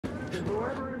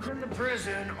Whoever is in the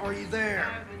prison, are you there?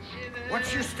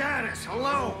 What's your status?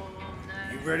 Hello?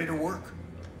 You ready to work?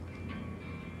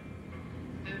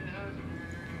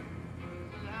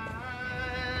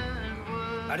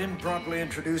 I didn't properly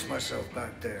introduce myself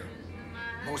back there.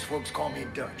 Most folks call me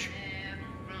Dutch.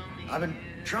 I've been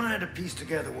trying to piece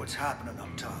together what's happening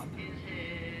up top.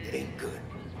 It ain't good.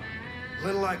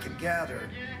 Little I can gather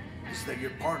is that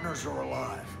your partners are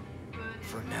alive.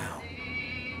 For now.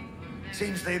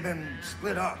 Seems they've been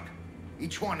split up.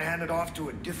 Each one handed off to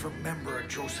a different member of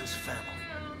Joseph's family.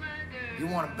 You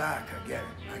want him back, I get it.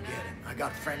 I get it. I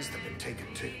got friends that have been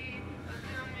taken too.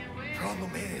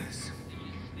 Problem is,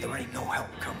 there ain't no help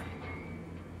coming.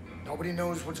 Nobody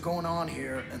knows what's going on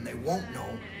here, and they won't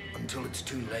know until it's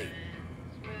too late.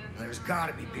 There's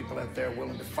gotta be people out there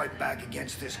willing to fight back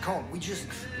against this cult. We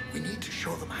need to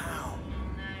show them how.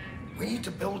 We need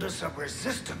to build us a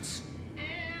resistance.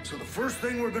 So the first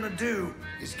thing we're gonna do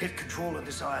is get control of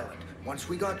this island. Once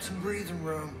we got some breathing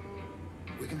room,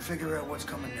 we can figure out what's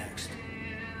coming next.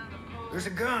 There's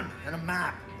a gun and a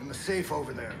map in the safe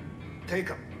over there. Take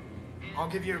them. I'll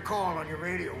give you a call on your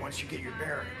radio once you get your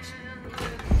bearings.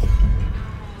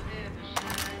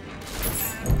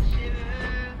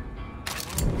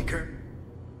 Be careful.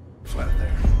 Flat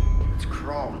there. It's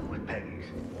crawling with Peggy's.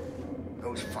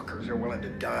 Those fuckers are willing to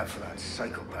die for that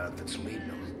psychopath that's leading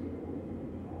them.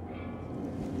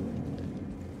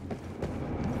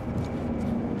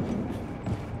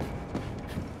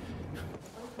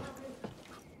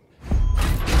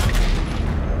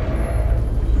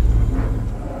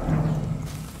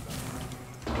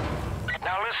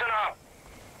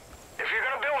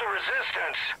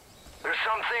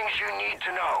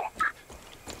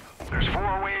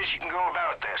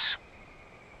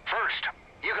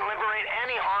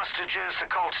 The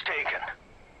cult's taken.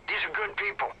 These are good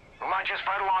people who might just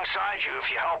fight alongside you if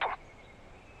you help them.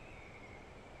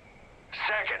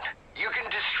 Second, you can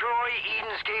destroy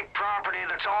Eden's Gate property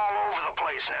that's all over the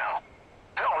place now.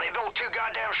 Hell, they built 2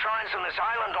 goddamn shrines on this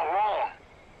island alone.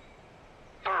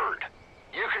 Third,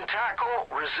 you can tackle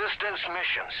resistance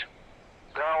missions.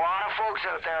 There are a lot of folks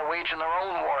out there waging their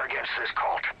own war against this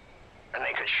cult, and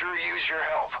they could sure use your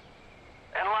help.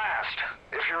 And last,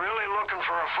 if you're really looking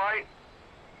for a fight,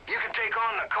 you can take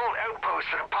on the cult outposts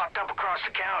that have popped up across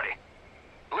the county.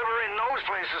 Liberating those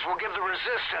places will give the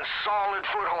resistance solid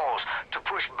footholds to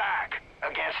push back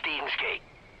against Eden's Gate.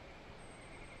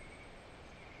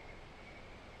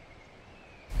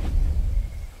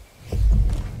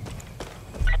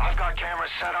 I've got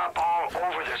cameras set up all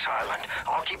over this island.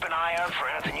 I'll keep an eye out for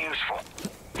anything useful.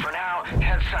 For now,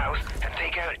 head south and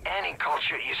take out any cult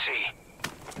shit you see.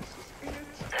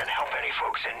 And help any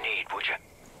folks in need, would you?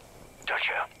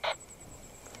 Dutch out.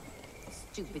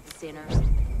 Stupid sinners.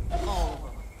 All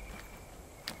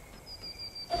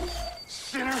of them.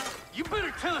 Sinner, you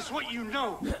better tell us what you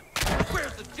know.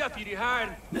 Where's the deputy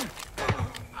hiding?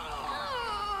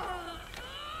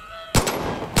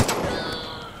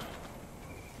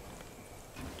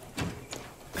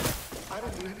 I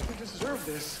don't do anything to deserve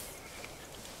this.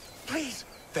 Please.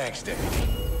 Thanks, Deputy.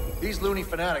 These loony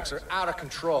fanatics are out of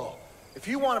control. If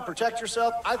you want to protect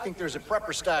yourself, I think there's a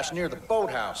prepper stash near the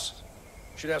boathouse.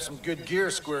 Should have some good gear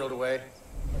squirreled away.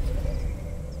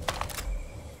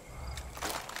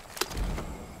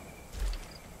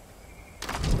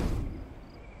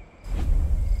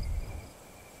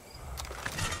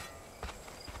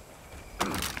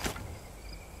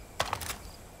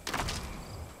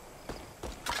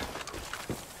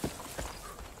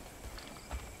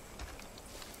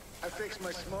 I fixed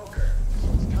my smoker.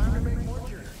 It's time to make more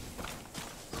journeys.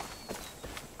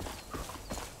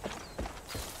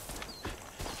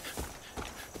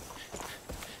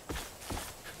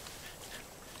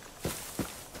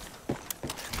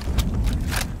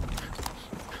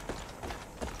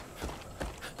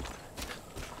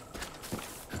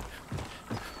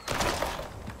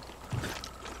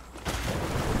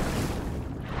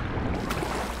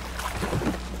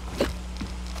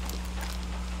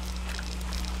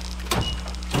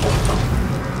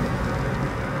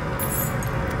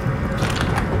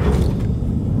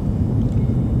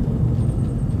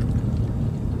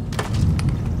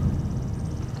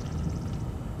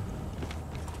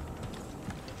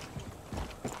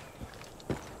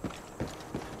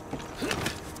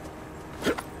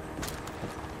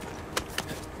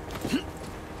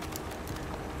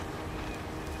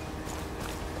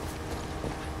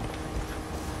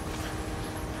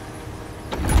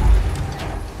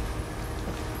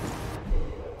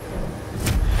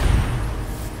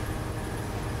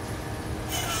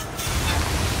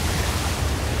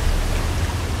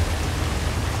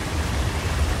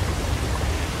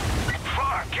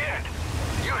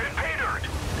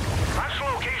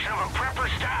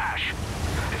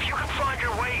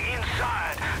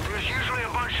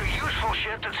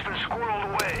 ship that's been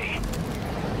squirreled away.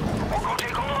 We'll go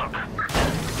take a look.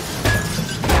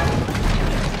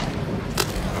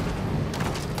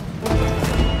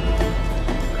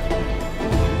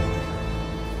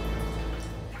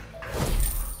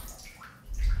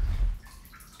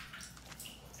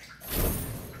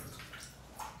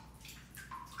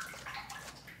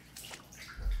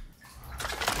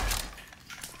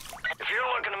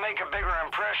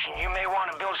 You may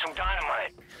want to build some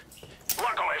dynamite.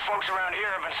 Luckily, folks around here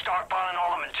have been stockpiling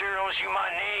all the materials you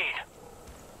might need.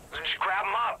 Just grab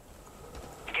them up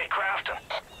and get crafting.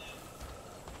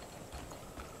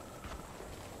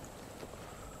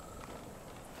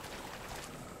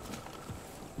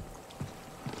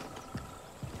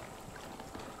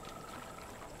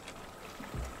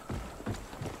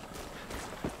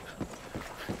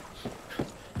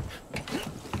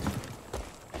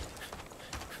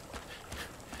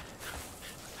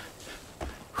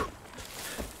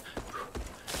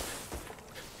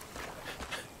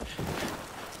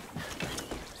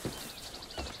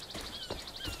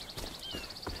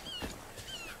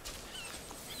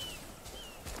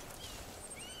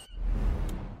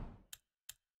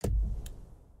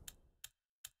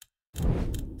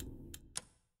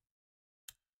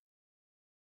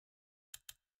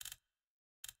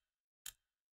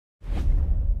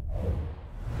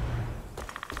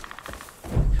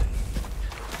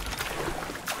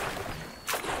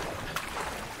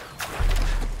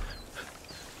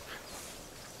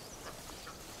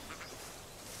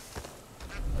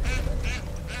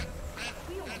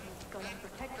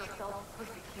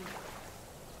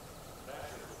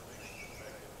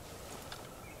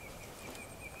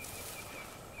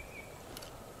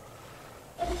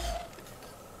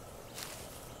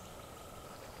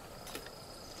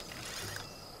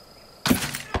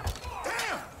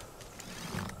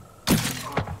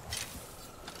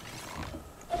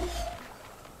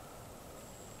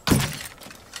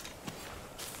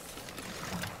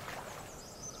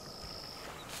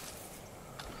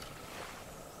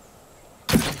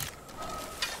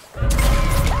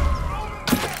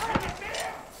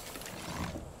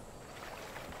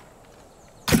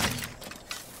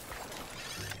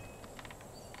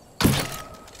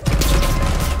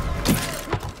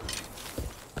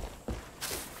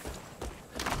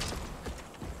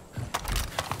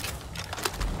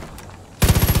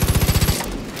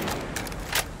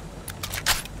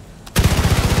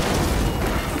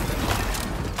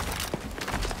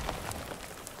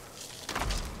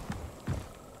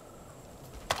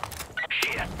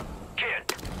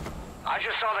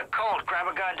 Grab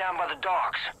a guy down by the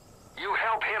docks. You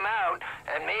help him out,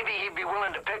 and maybe he'd be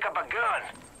willing to pick up a gun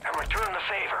and return the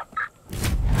favor.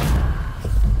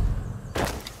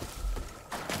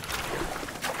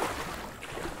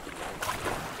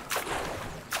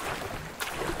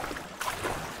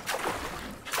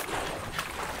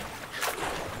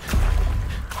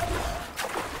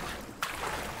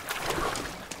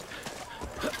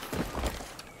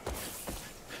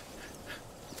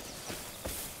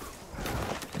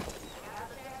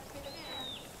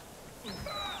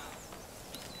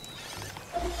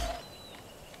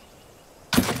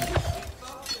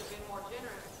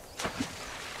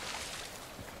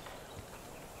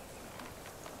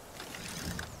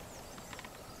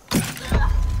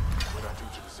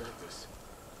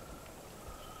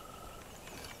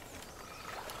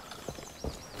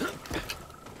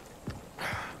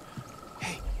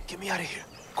 Me out of here,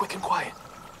 quick and quiet.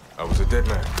 I was a dead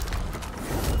man.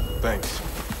 Thanks.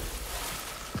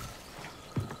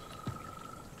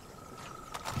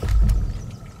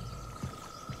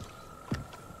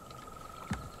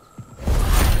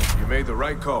 You made the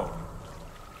right call.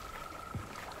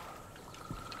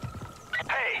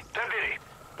 Hey, Deputy.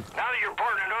 Now that you're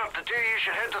partnered up, the two of you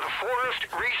should head to the Forest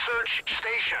Research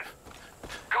Station.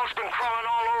 Cult's been crawling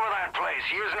all over that place,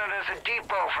 using it as a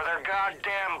depot for their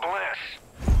goddamn bliss.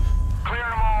 Clear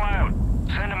them all out.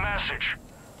 Send a message.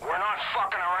 We're not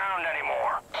fucking around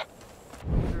anymore.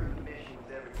 Certain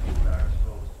missions every 2 hours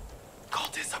post.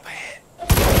 Cultists up ahead.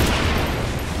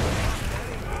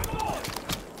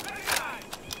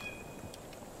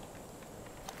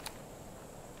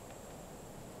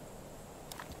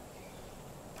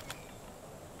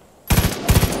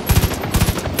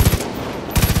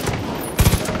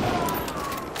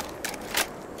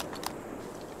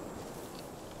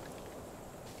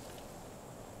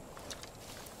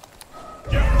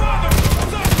 Your father!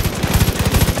 What's up?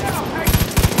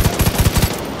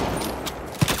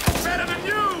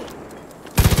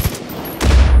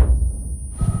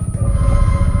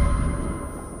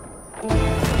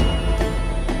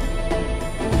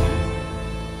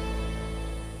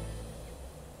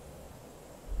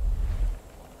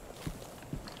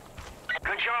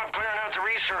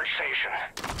 research station.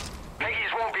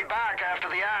 Piggies won't be back after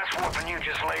the ass whooping you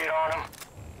just laid on them.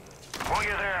 While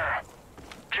you're there,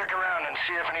 check around and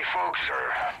see if any folks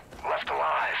are left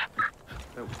alive.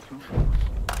 That was too close.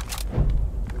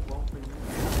 It won't be me.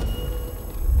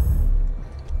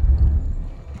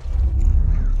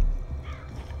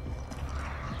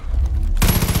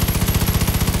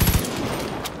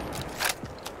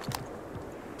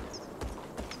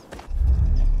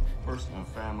 First my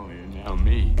family and now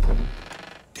me.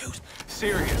 Dude,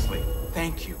 seriously,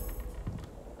 thank you.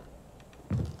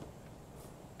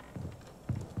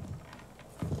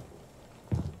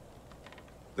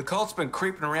 The cult's been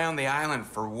creeping around the island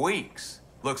for weeks.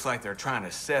 Looks like they're trying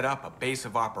to set up a base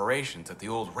of operations at the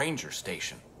old ranger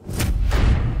station.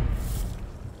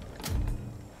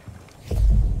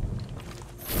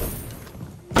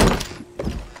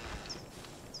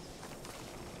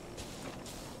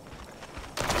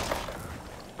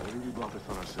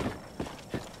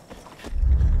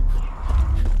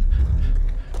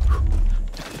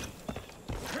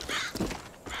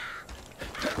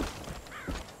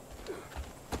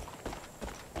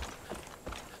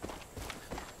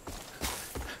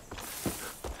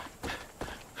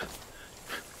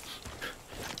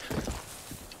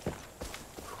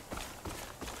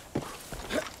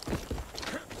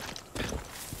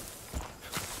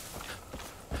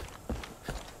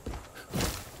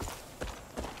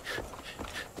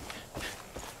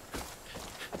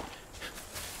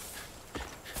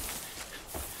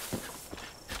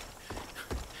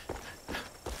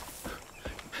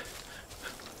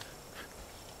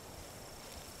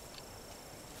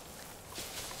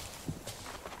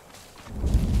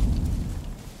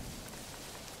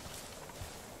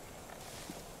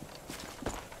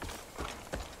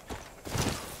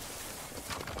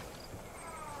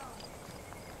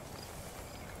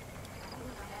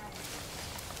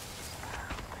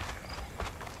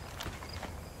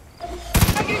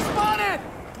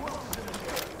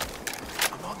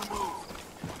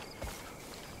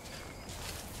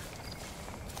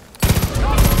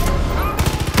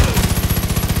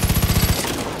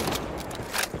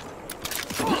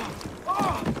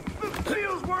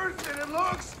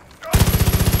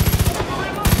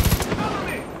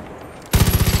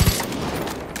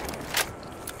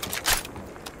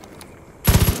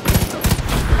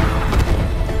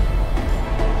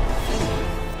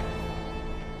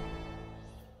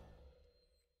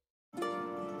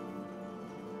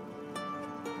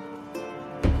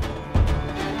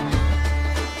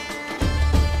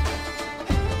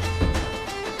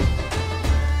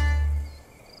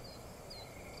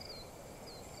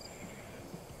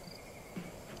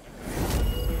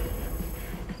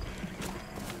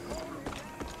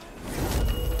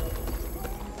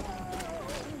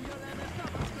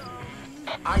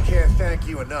 I can't thank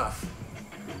you enough.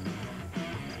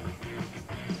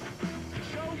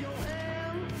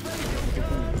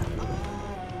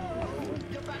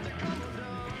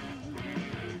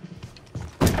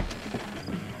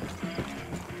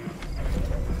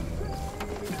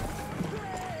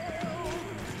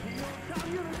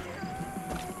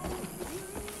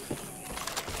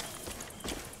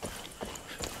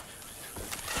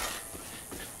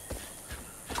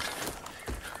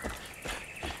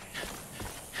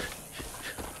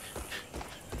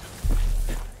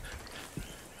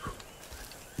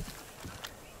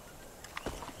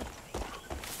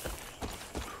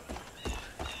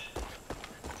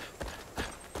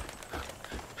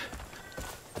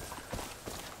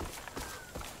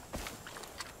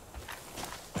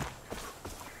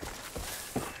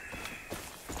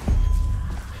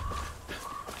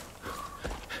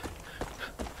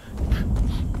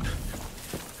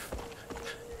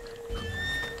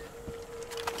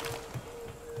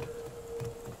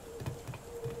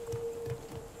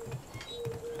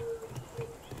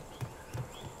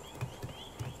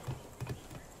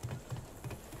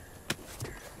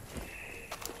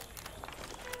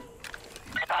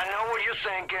 I know what you're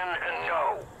thinking, and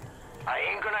no. I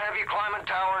ain't gonna have you climbing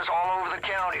towers all over the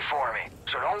county for me,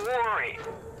 so don't worry.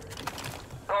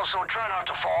 Also, try not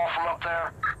to fall from up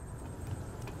there.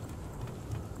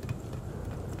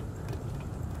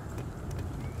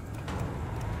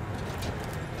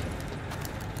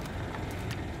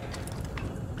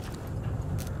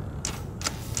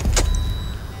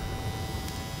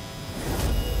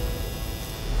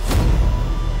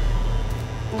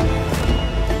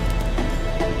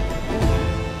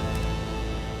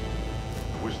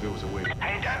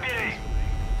 Hey, Deputy!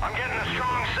 I'm getting a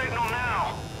strong signal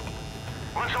now.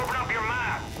 Let's open up your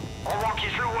map. I'll walk you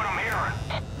through what I'm hearing.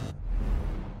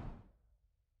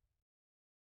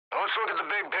 Let's look at the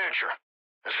big picture.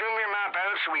 Zoom your map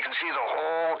out so we can see the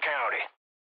whole county.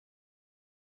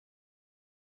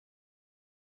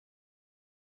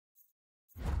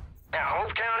 Now,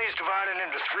 Hope County is divided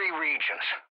into 3 regions.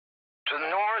 To the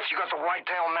north, you got the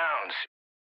Whitetail Mountains.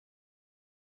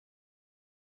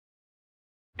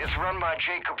 It's run by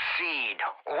Jacob Seed,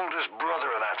 oldest brother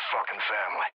of that fucking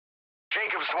family.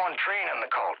 Jacob's the one training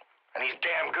the cult, and he's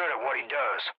damn good at what he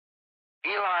does.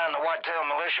 Eli and the Whitetail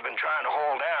Militia have been trying to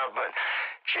hold out, but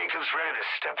Jacob's ready to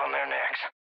step on their necks.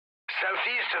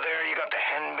 Southeast of there, you got the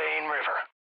Henbane River.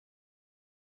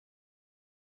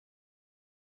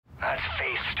 That's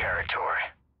Faith's territory.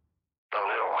 The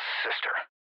Little Sister.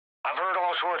 I've heard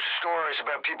all sorts of stories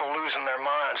about people losing their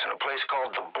minds in a place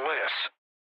called the Bliss.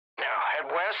 Now, head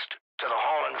west to the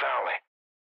Holland Valley.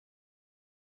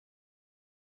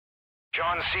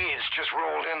 John Seeds just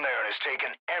rolled in there and has taken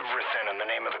everything in the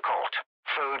name of the cult.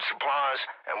 Food, supplies,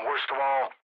 and worst of all,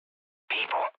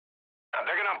 people. Now,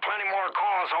 they're gonna have plenty more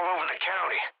calls all over the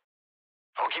county.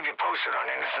 I'll keep you posted on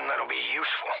anything that'll be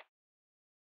useful.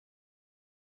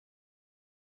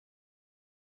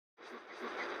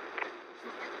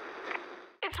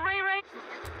 It's Ray Ray.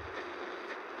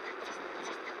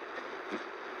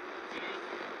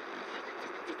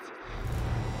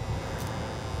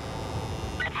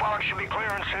 Fog should be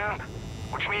clearing soon,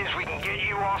 which means we can get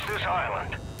you off this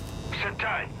island. Sit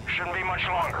tight. Shouldn't be much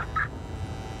longer.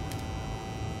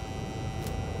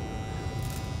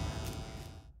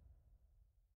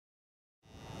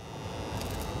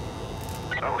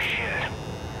 Oh shit.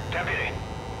 Deputy,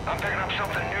 I'm picking up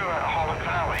something new out of Holland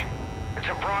Valley. It's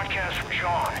a broadcast from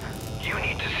John. You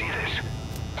need to see this.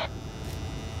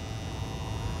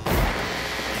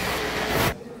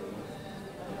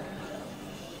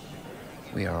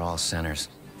 We are all sinners.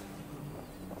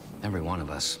 Every one of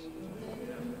us.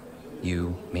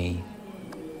 You, me.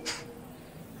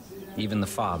 Even the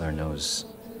Father knows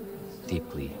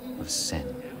deeply of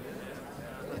sin.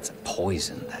 It's a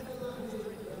poison that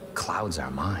clouds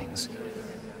our minds.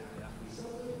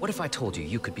 What if I told you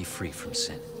you could be free from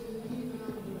sin?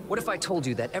 What if I told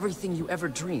you that everything you ever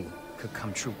dreamed could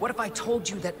come true? What if I told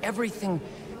you that everything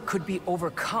could be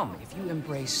overcome if you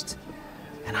embraced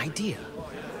an idea?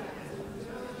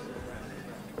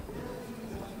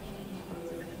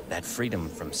 That freedom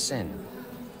from sin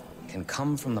can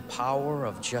come from the power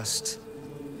of just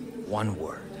one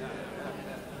word.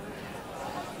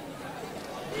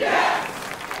 Yes!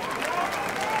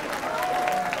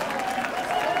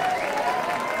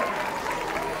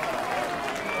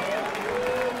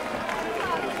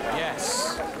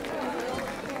 Yes.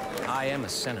 I am a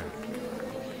sinner.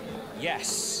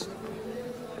 Yes.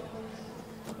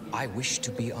 I wish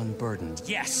to be unburdened.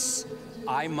 Yes.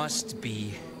 I must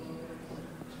be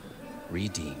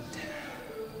redeemed.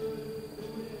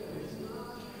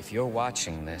 If you're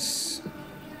watching this,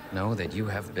 know that you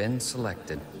have been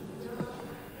selected.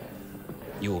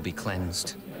 You will be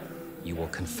cleansed, you will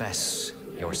confess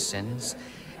your sins,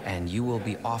 and you will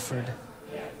be offered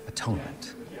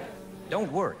atonement.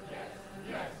 Don't worry.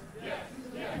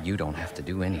 You don't have to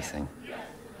do anything.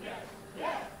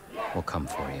 We'll come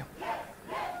for you.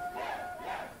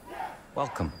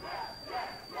 Welcome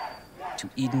to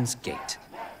Eden's Gate.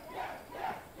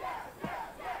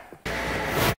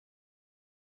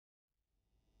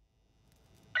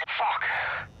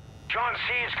 John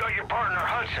C's got your partner,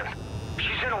 Hudson.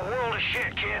 She's in a world of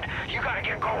shit, kid. You gotta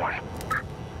get going.